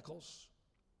tabernacles.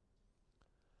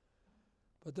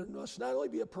 But there must not only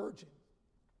be a purging,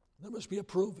 there must be a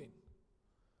proving.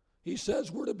 He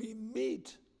says we're to be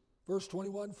meat, verse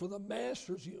 21, for the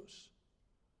master's use.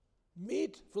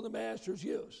 Meat for the master's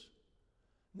use.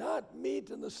 Not meat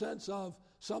in the sense of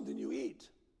something you eat.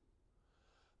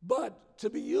 But to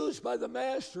be used by the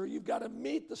master, you've got to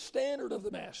meet the standard of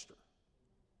the master.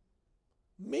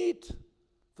 Meat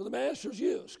for the master's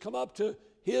use. Come up to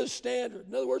his standard.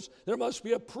 In other words, there must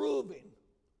be a proving.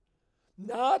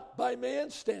 Not by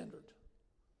man's standard.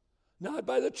 Not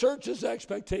by the church's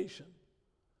expectation.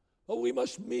 But we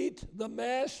must meet the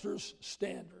master's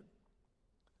standard.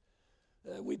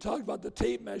 We talked about the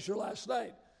tape measure last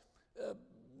night.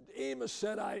 Amos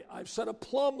said, I've set a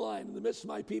plumb line in the midst of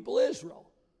my people Israel.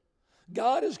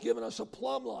 God has given us a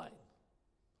plumb line.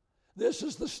 This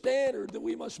is the standard that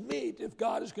we must meet if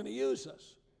God is going to use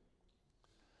us.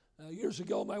 Years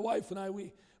ago, my wife and I,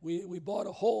 we bought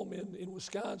a home in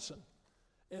Wisconsin.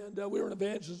 And we were in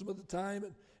evangelism at the time,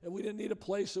 and we didn't need a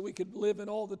place that we could live in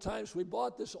all the time. So we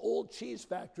bought this old cheese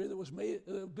factory that was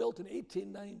built in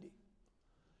 1890.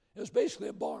 It was basically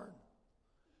a barn.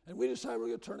 And we decided we were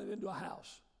going to turn it into a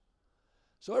house.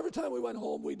 So every time we went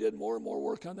home, we did more and more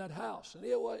work on that house. And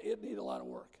it needed a lot of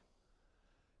work.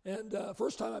 And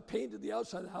first time I painted the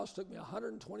outside of the house took me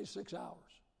 126 hours.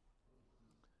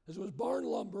 Because it was barn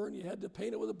lumber, and you had to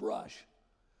paint it with a brush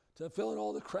to fill in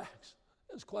all the cracks.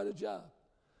 It was quite a job.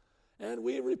 And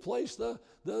we replaced the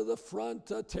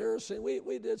front terracing.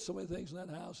 We did so many things in that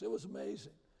house. It was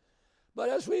amazing. But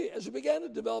as we began to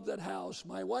develop that house,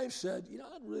 my wife said,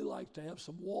 I'd really like to have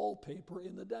some wallpaper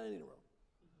in the dining room.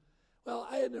 Well,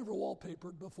 I had never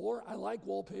wallpapered before. I like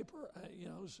wallpaper.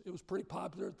 It was pretty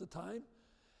popular at the time.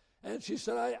 And she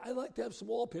said, I'd like to have some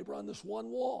wallpaper on this one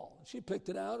wall. And she picked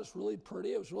it out. It's really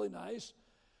pretty. It was really nice.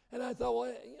 And I thought,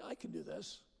 well, I can do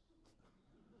this.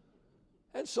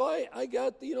 And so I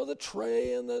got the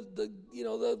tray and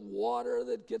the water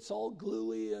that gets all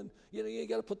gluey, and you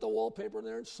got to put the wallpaper in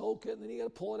there and soak it, and then you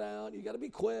got to pull it out. You got to be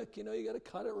quick, you got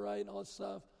to cut it right and all that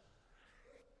stuff.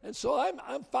 And so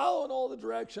I'm following all the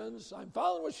directions. I'm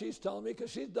following what she's telling me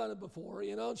because she's done it before,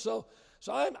 And so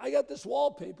I got this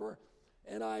wallpaper,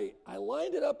 and I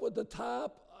lined it up with the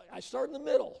top. I start in the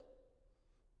middle,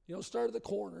 start at the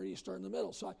corner, you start in the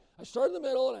middle. So I started in the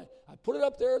middle, and I put it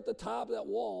up there at the top of that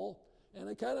wall, and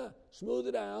I kind of smoothed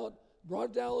it out, brought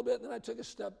it down a little bit, and then I took a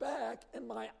step back, and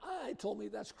my eye told me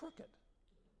that's crooked.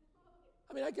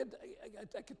 I mean, I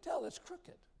could tell that's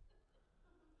crooked.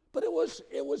 But it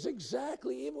was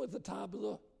exactly even with the top of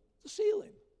the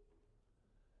ceiling.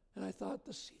 And I thought,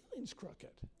 the ceiling's crooked.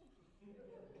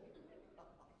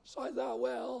 So I thought,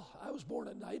 well, I was born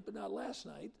at night, but not last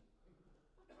night.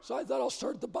 So I thought I'll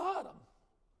start at the bottom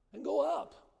and go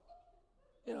up.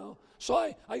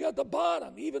 So I got the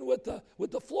bottom, even with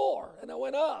the floor, and I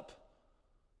went up.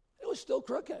 It was still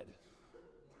crooked,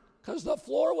 because the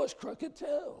floor was crooked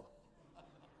too.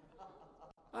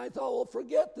 I thought, well,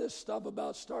 forget this stuff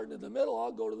about starting in the middle.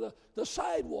 I'll go to the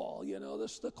side wall,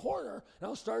 the corner, and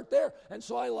I'll start there. And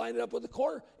so I lined it up with the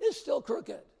corner. It's still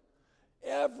crooked.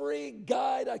 Every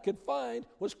guide I could find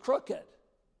was crooked.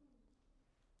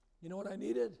 You know what I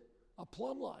needed? A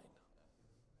plumb line.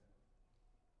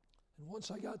 And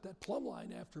once I got that plumb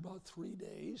line after about 3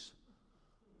 days,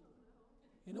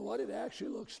 you know what? It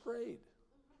actually looked straight.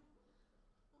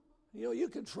 You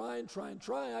can try and try and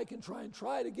try. I can try and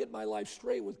try to get my life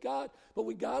straight with God, but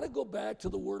we got to go back to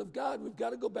the Word of God. We've got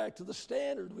to go back to the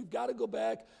standard. We've got to go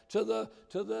back to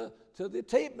the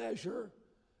tape measure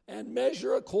and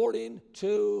measure according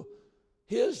to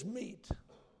His meat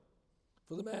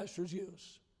for the master's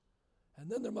use. And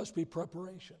then there must be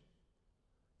preparation.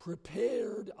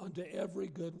 Prepared unto every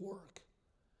good work.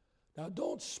 Now,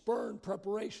 don't spurn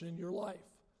preparation in your life.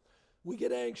 We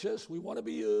get anxious. We want to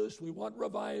be used. We want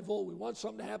revival. We want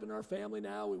something to happen in our family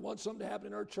now. We want something to happen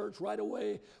in our church right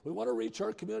away. We want to reach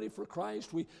our community for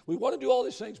Christ. We want to do all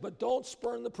these things, but don't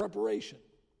spurn the preparation.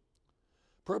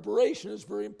 Preparation is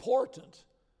very important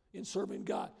in serving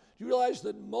God. Do you realize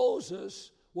that Moses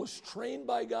was trained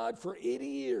by God for 80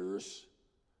 years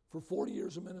for 40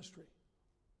 years of ministry?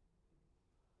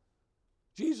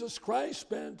 Jesus Christ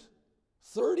spent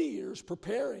 30 years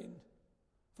preparing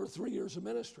for 3 years of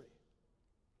ministry.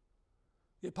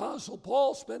 The Apostle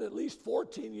Paul spent at least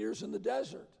 14 years in the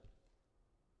desert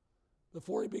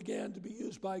before he began to be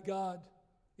used by God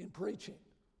in preaching.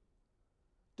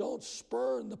 Don't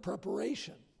spurn the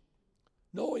preparation,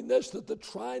 knowing this, that the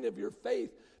trying of your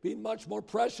faith being much more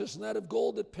precious than that of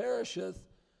gold that perisheth,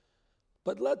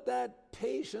 but let that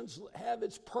patience have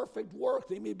its perfect work.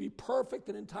 They may be perfect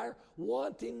and entire,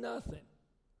 wanting nothing.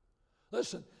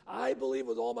 Listen, I believe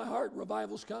with all my heart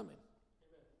revival's coming.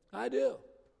 I do.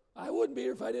 I wouldn't be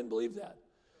here if I didn't believe that.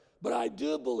 But I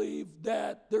do believe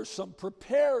that there's some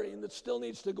preparing that still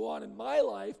needs to go on in my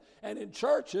life and in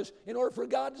churches in order for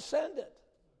God to send it.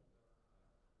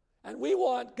 And we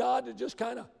want God to just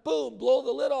kind of, boom, blow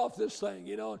the lid off this thing,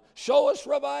 and show us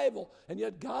revival. And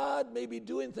yet God may be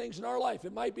doing things in our life.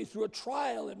 It might be through a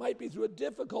trial. It might be through a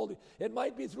difficulty. It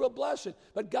might be through a blessing.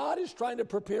 But God is trying to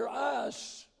prepare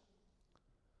us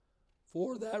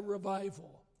for that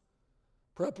revival.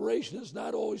 Preparation is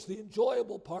not always the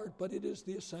enjoyable part, but it is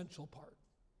the essential part.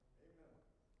 Amen.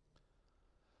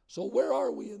 So where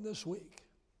are we in this week?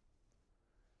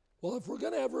 Well, if we're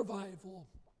going to have revival,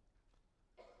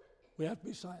 we have to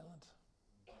be silent.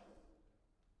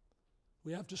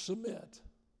 We have to submit.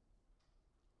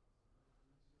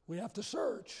 We have to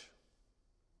search.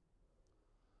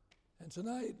 And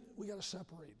tonight, we got to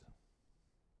separate.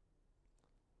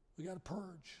 We got to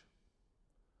purge.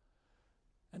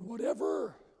 And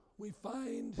whatever we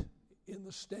find in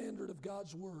the standard of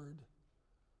God's Word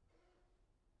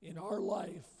in our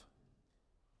life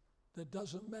that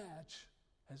doesn't match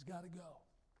has got to go.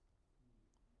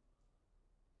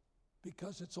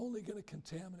 Because it's only going to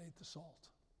contaminate the salt.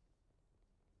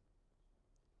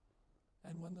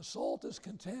 And when the salt is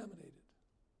contaminated,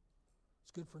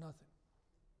 it's good for nothing.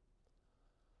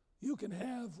 You can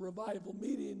have revival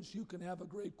meetings, you can have a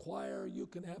great choir, you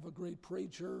can have a great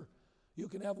preacher, you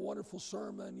can have a wonderful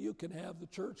sermon, you can have the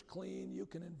church clean, you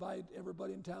can invite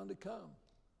everybody in town to come.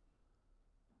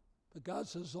 But God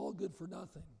says it's all good for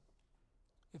nothing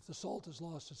if the salt has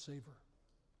lost its savor.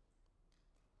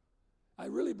 I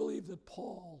really believe that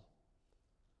Paul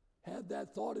had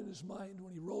that thought in his mind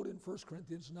when he wrote in 1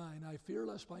 Corinthians 9, I fear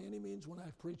lest by any means when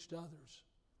I've preached to others,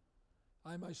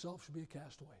 I myself should be a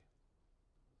castaway.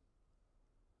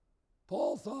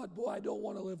 Paul thought, boy, I don't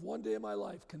want to live one day of my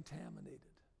life contaminated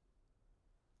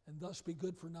and thus be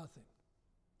good for nothing.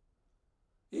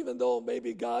 Even though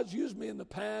maybe God's used me in the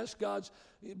past, God's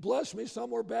blessed me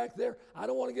somewhere back there, I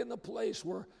don't want to get in a place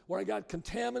where I got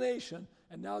contamination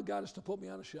and now God has to put me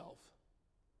on a shelf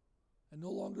and no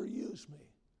longer use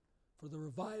me for the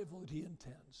revival that He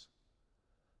intends.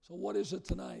 So what is it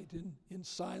tonight? In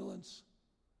silence,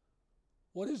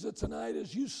 What is it tonight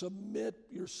as you submit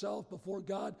yourself before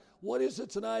God? What is it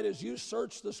tonight as you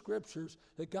search the Scriptures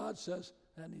that God says,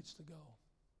 that needs to go?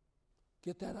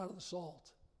 Get that out of the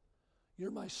salt.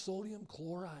 You're my sodium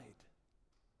chloride.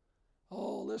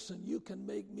 Oh, listen, you can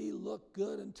make me look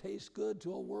good and taste good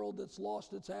to a world that's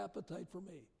lost its appetite for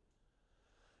me.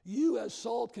 You as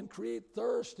salt can create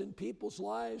thirst in people's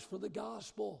lives for the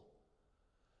gospel.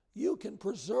 You can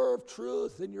preserve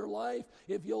truth in your life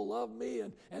if you'll love me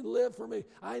and live for me.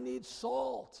 I need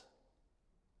salt.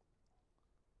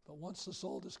 But once the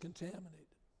salt is contaminated,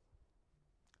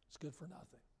 it's good for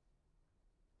nothing.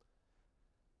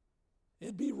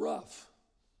 It'd be rough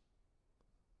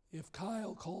if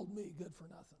Kyle called me good for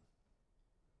nothing,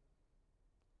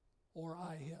 or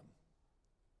I him.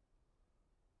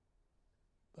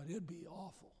 But it'd be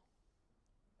awful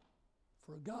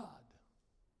for God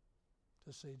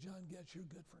to say, John Getz, you're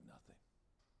good for nothing.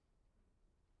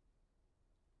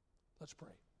 Let's pray.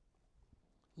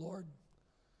 Lord,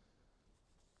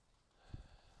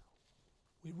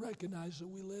 we recognize that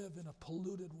we live in a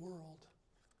polluted world,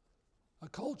 a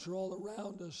culture all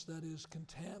around us that is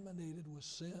contaminated with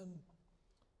sin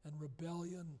and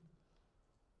rebellion.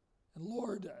 And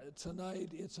Lord, tonight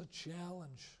it's a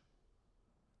challenge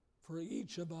for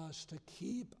each of us to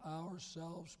keep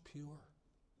ourselves pure.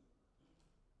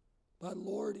 But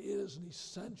Lord, it is an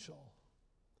essential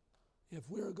if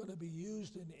we're going to be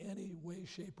used in any way,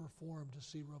 shape, or form to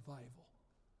see revival.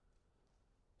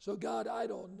 So God, I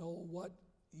don't know what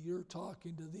you're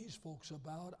talking to these folks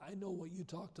about. I know what you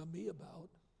talk to me about.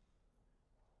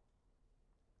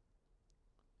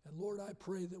 And Lord, I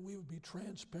pray that we would be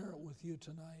transparent with you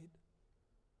tonight.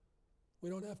 We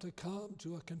don't have to come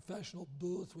to a confessional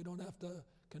booth. We don't have to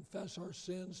confess our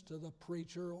sins to the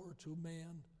preacher or to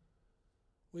man.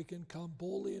 We can come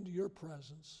boldly into your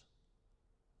presence,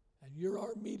 and you're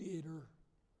our mediator.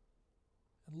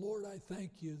 And Lord, I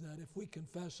thank you that if we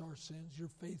confess our sins, you're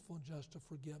faithful and just to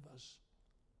forgive us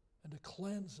and to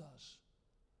cleanse us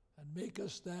and make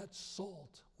us that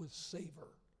salt with savor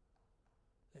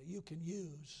that you can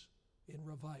use in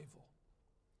revival.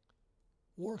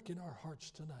 Work in our hearts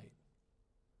tonight.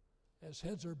 As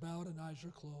heads are bowed and eyes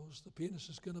are closed, the pianist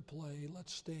is going to play.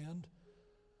 Let's stand.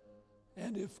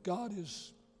 And if God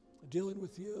is dealing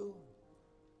with you,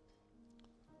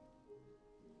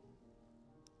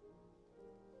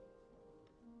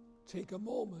 take a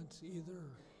moment either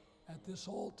at this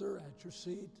altar, at your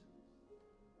seat,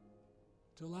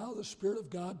 to allow the Spirit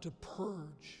of God to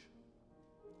purge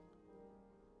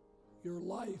your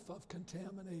life of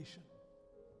contamination.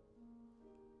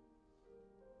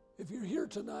 If you're here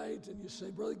tonight and you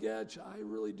say, Brother Getz, I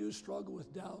really do struggle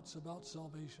with doubts about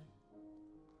salvation.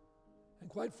 And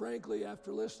quite frankly,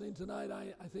 after listening tonight,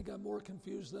 I think I'm more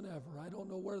confused than ever. I don't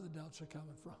know where the doubts are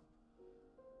coming from.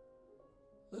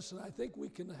 Listen, I think we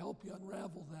can help you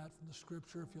unravel that from the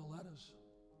Scripture if you'll let us.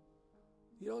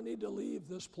 You don't need to leave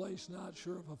this place not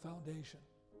sure of a foundation.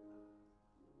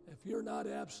 If you're not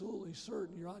absolutely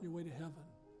certain you're on your way to heaven,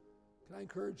 can I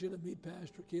encourage you to meet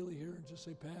Pastor Keeley here and just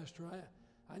say, Pastor,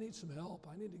 I need some help.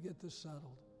 I need to get this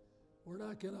settled.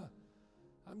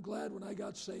 I'm glad when I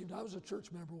got saved. I was a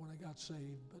church member when I got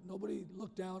saved, but nobody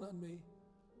looked down on me.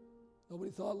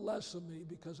 Nobody thought less of me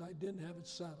because I didn't have it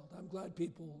settled. I'm glad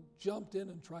people jumped in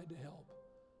and tried to help,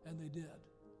 and they did.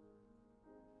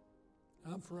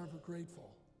 I'm forever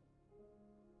grateful.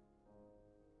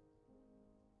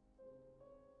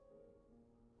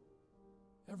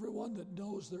 Everyone that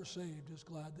knows they're saved is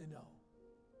glad they know.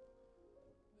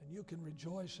 And you can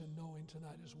rejoice in knowing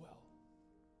tonight as well.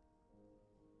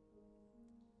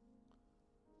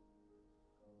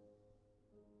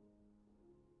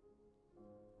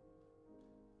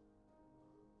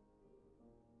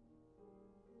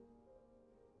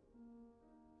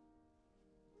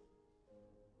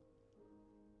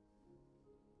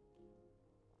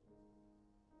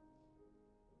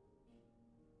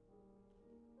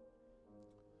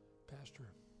 Pastor.